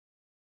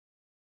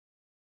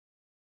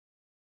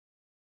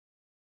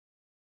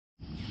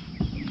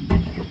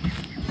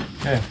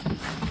Okay. As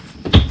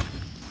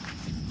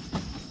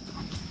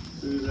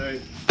soon as I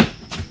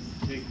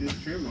take this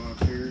trim off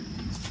here,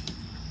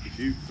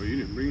 you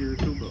didn't bring your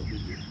tool belt,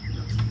 did you?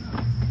 No.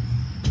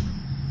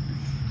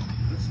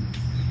 That's not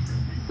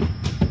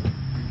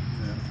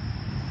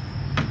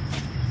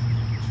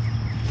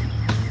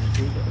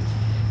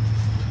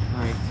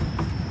Alright.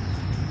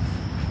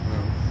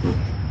 well,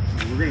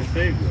 we're gonna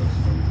save those,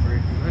 so we're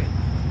breaking. Right.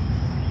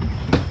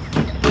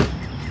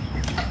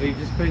 So you're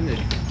just putting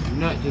you're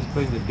not just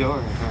putting the door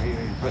in, are you?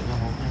 You're putting the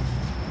whole thing.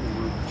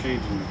 We're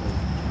changing the whole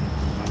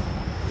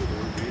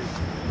door base.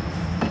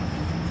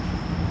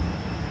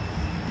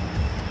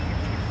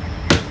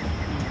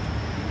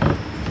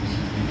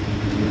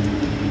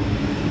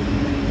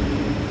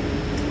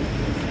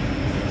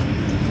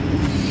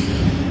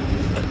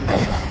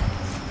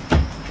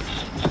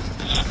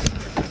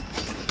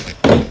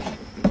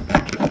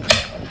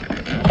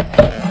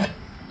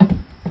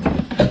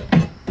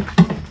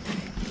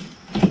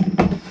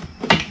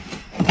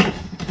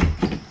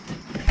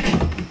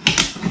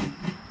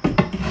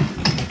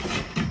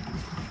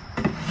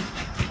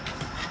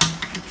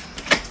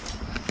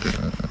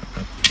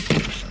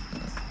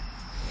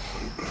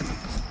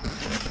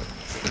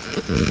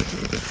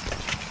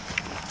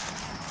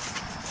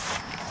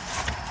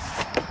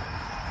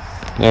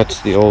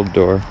 That's the old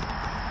door.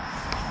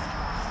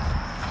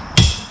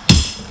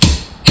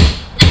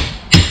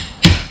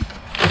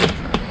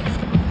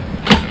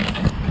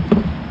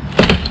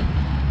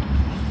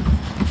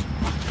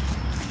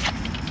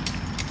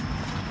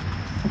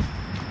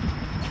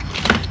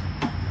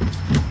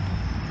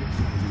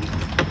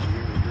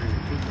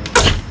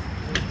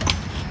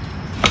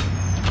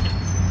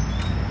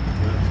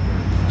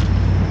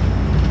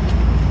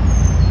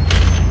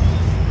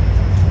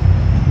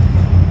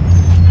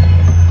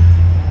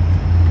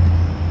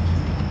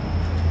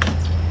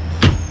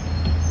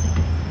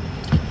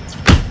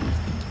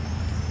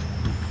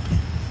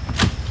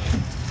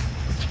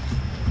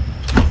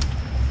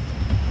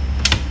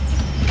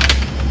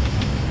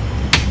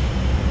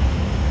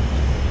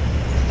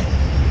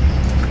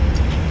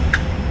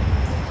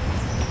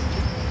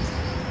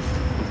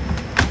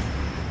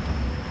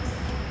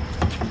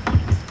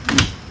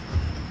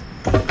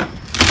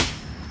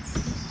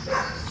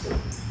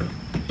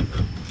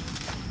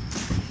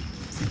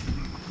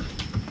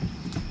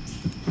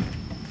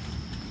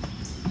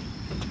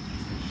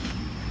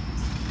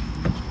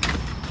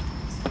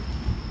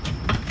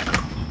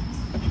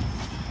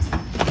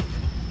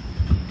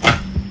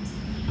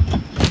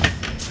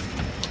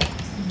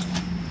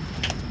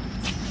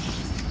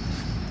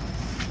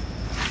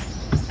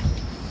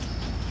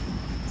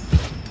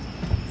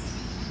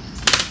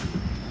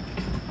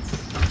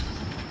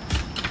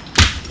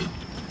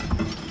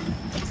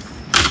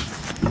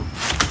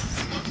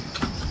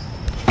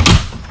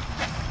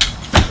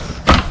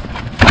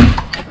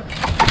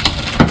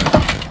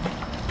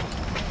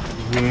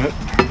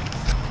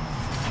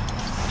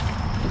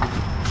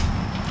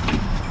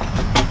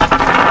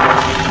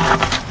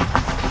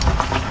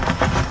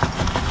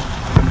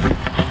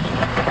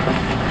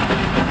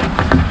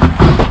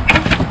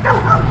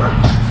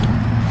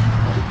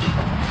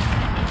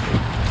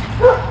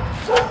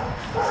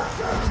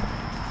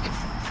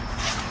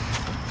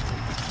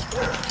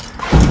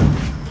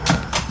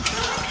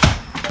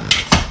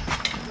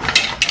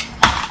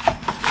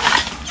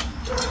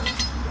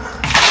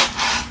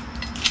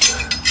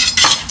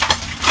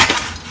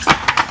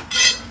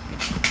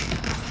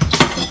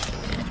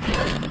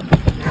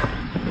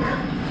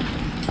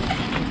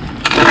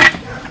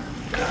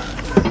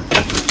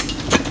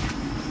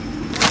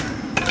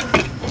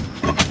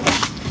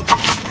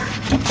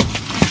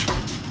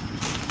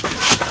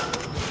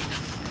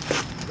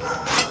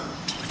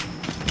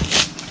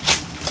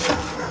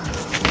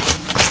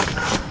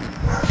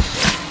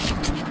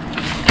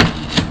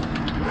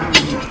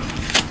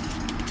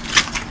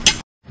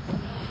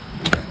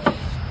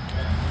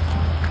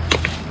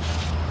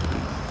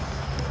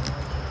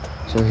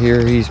 So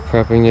here he's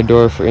prepping the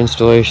door for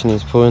installation.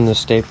 He's pulling the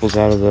staples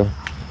out of the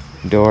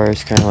door.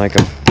 It's kind of like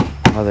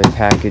how they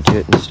package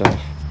it and stuff.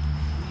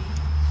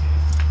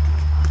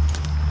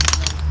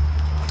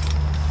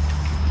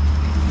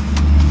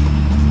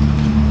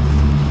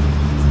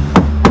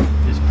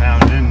 Just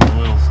pound in the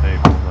little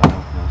staples. I don't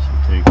know if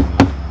I'm taking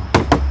them.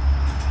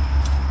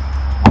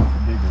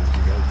 The big ones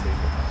you gotta take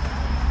it.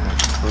 Yeah,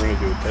 we're gonna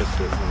do a test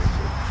fit.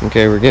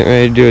 Okay, we're getting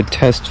ready to do a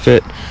test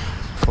fit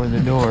for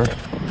the door.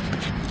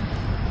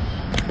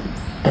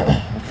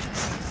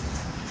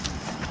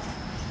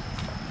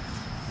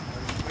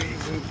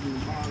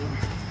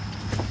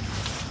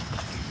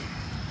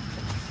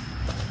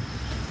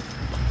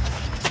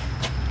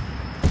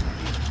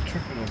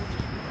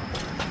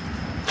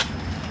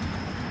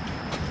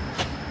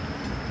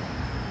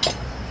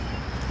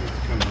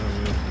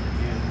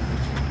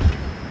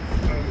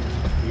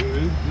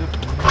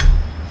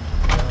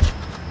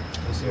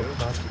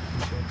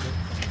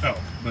 Oh,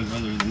 but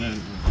other than that,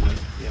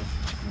 yeah.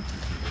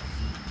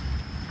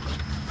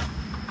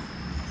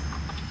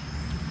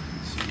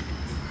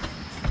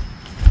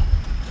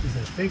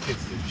 I think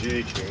it's the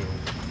J channel.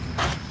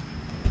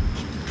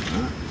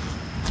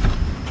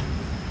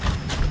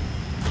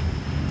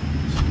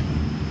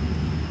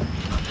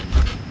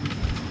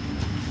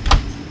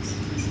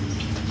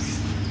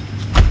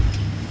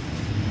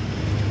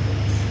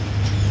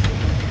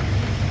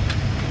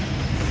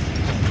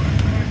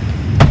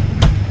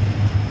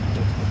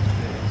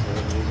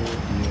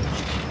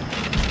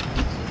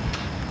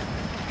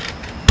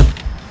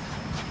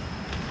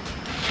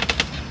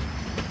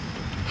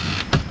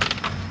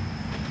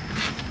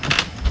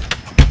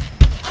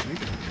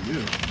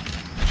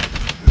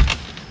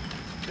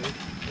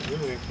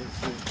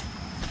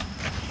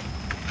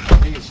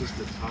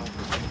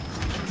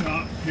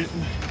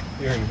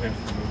 They're gonna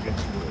have to go get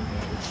the wood.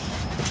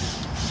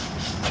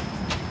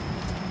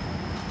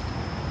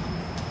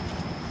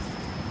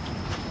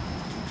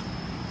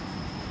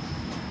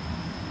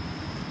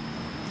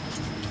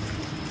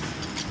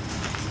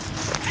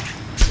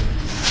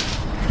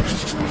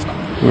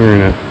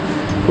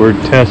 We're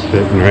test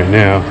fitting right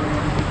now.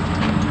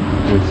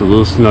 It's a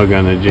little snug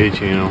on the J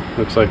channel.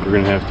 Looks like we're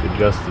gonna have to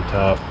adjust the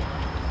top.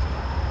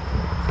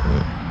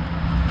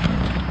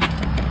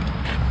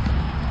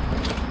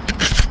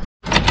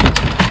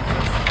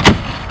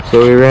 So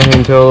we ran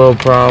into a little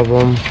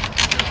problem.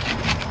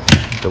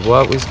 The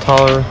what was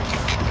taller?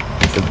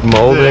 The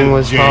molding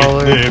was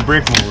taller? The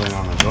brick molding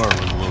on the door was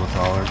a little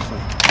taller, so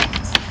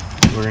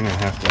we're gonna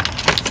have to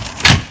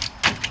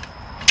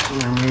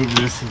remove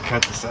this and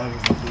cut the siding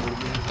up a little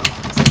bit.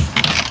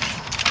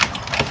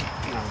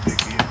 Not a big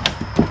deal.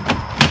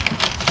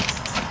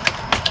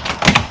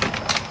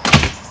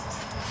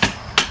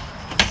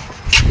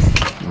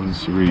 I'll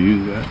just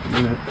reuse that in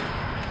a minute.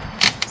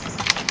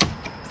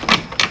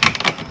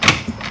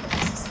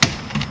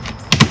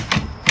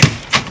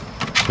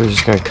 We're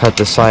just going to cut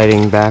the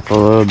siding back a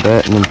little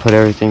bit and then put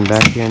everything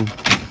back in.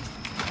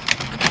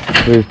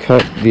 We've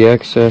cut the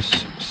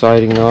excess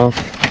siding off,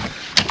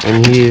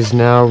 and he is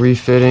now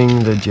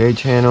refitting the J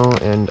channel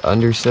and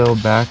undersill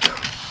back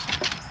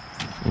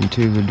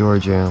into the door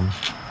jamb,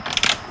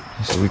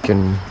 so we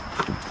can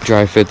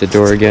dry fit the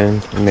door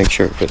again and make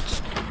sure it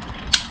fits.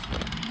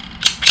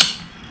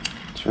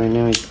 So right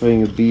now he's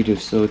putting a bead of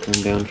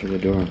silicone down for the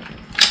door.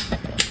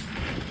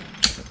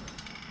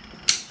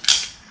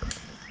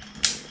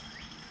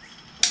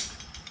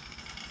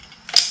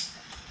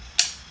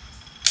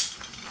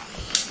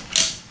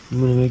 I'm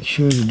gonna make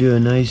sure to do a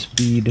nice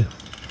bead.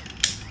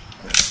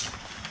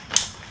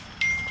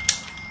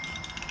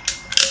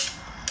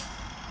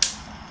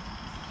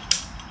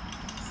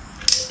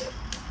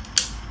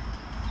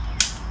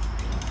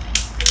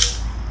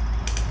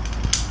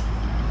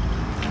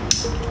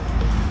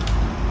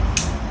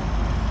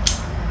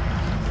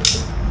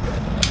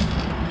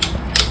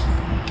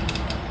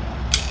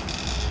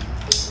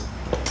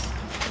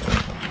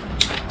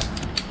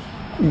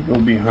 You go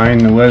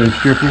behind the weather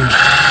stripping.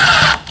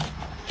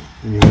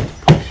 And you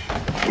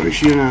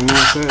push in on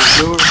that side of the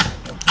door.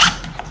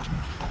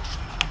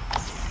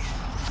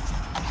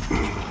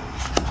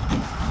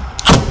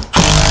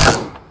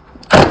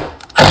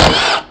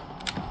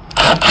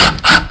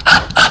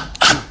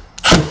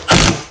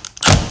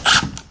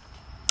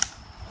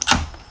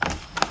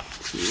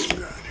 Let's see what we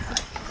got here.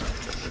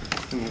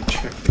 I'm gonna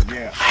check the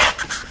gap.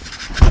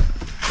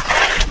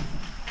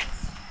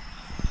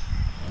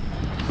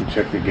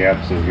 Check the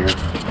gaps in here.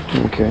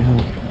 Okay.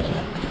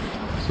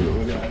 See what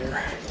we got here.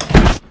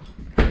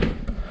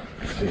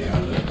 See how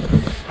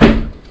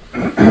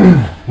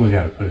we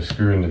gotta put a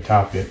screw in the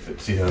top yet,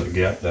 but see how the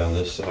gap down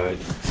this side.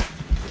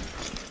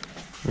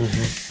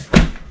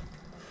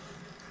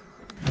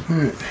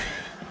 Alright,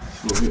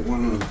 so we'll get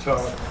one on the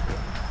top.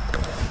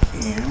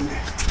 And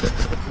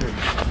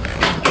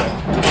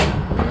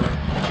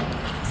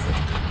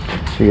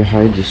So you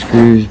hide the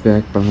screws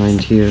back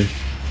behind here.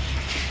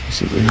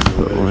 See where he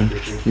put one.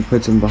 He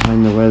puts them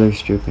behind the weather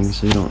stripping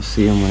so you don't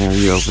see them whenever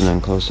you open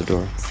and close the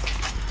door.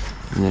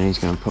 And then he's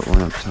gonna put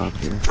one up top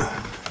here.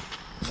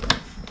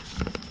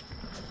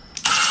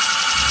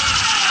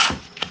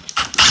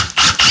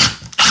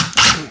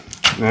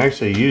 I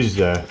actually used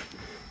the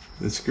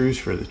screws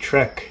for the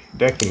Trek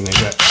decking. They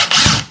got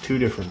 2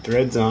 different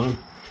threads on them,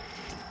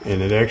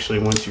 and it actually,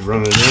 once you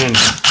run it in,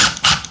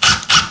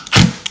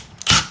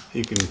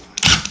 you can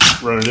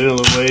run it in a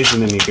little ways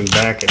and then you can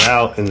back it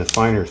out, and the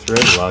finer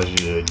thread allows you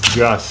to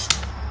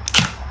adjust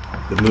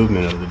the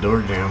movement of the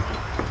door jamb.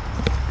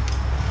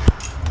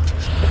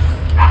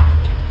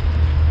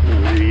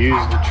 And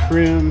reuse the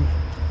trim.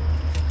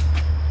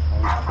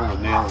 Always pull the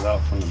nails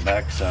out from the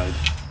back side.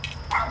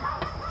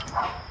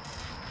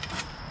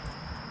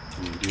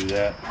 When you do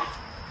that,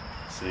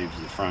 it saves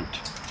the front.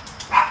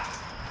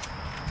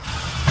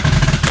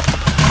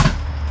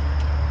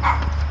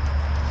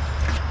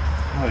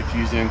 I like to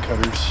use end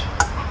cutters.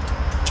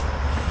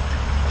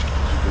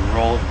 You can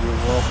roll it real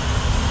well.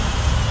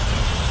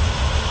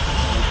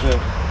 Like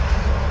that.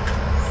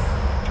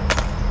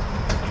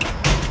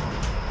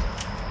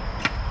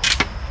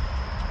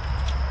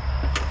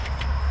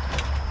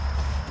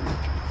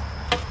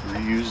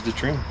 Reuse the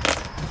trim.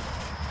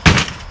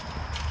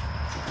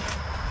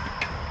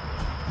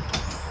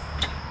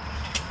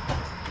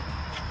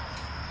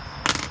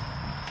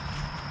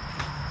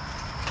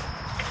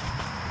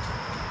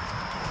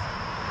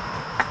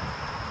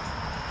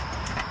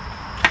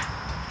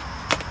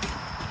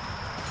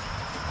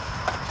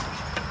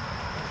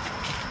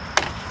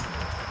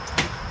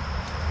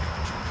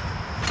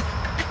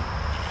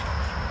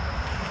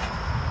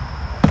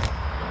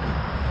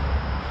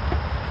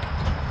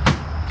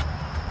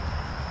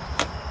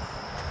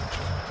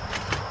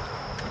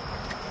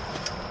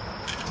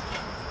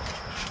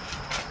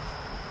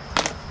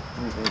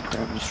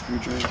 Grab the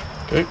screwdriver.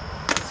 Okay.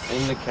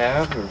 In the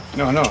cab or?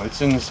 No,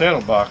 it's in the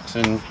saddle box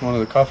in one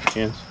of the coffee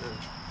cans.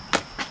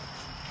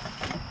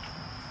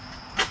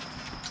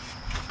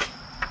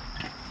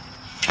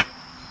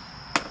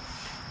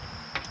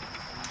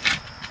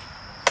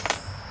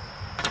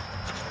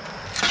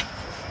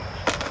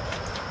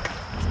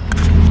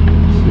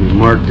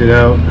 marked it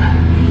out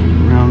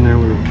around there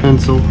with a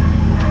pencil.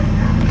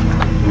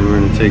 And we're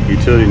going to take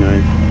utility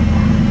knife.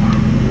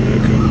 We're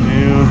going to come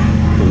down,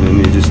 and then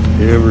you just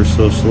ever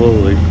so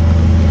slowly.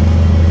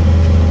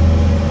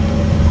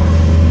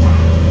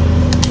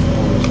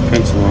 All those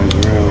pencil lines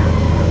around.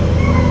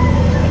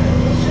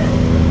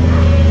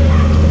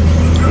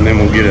 And then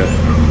we'll get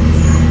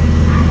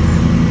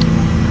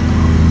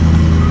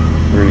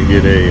we're going to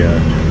get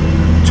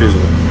a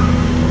chisel.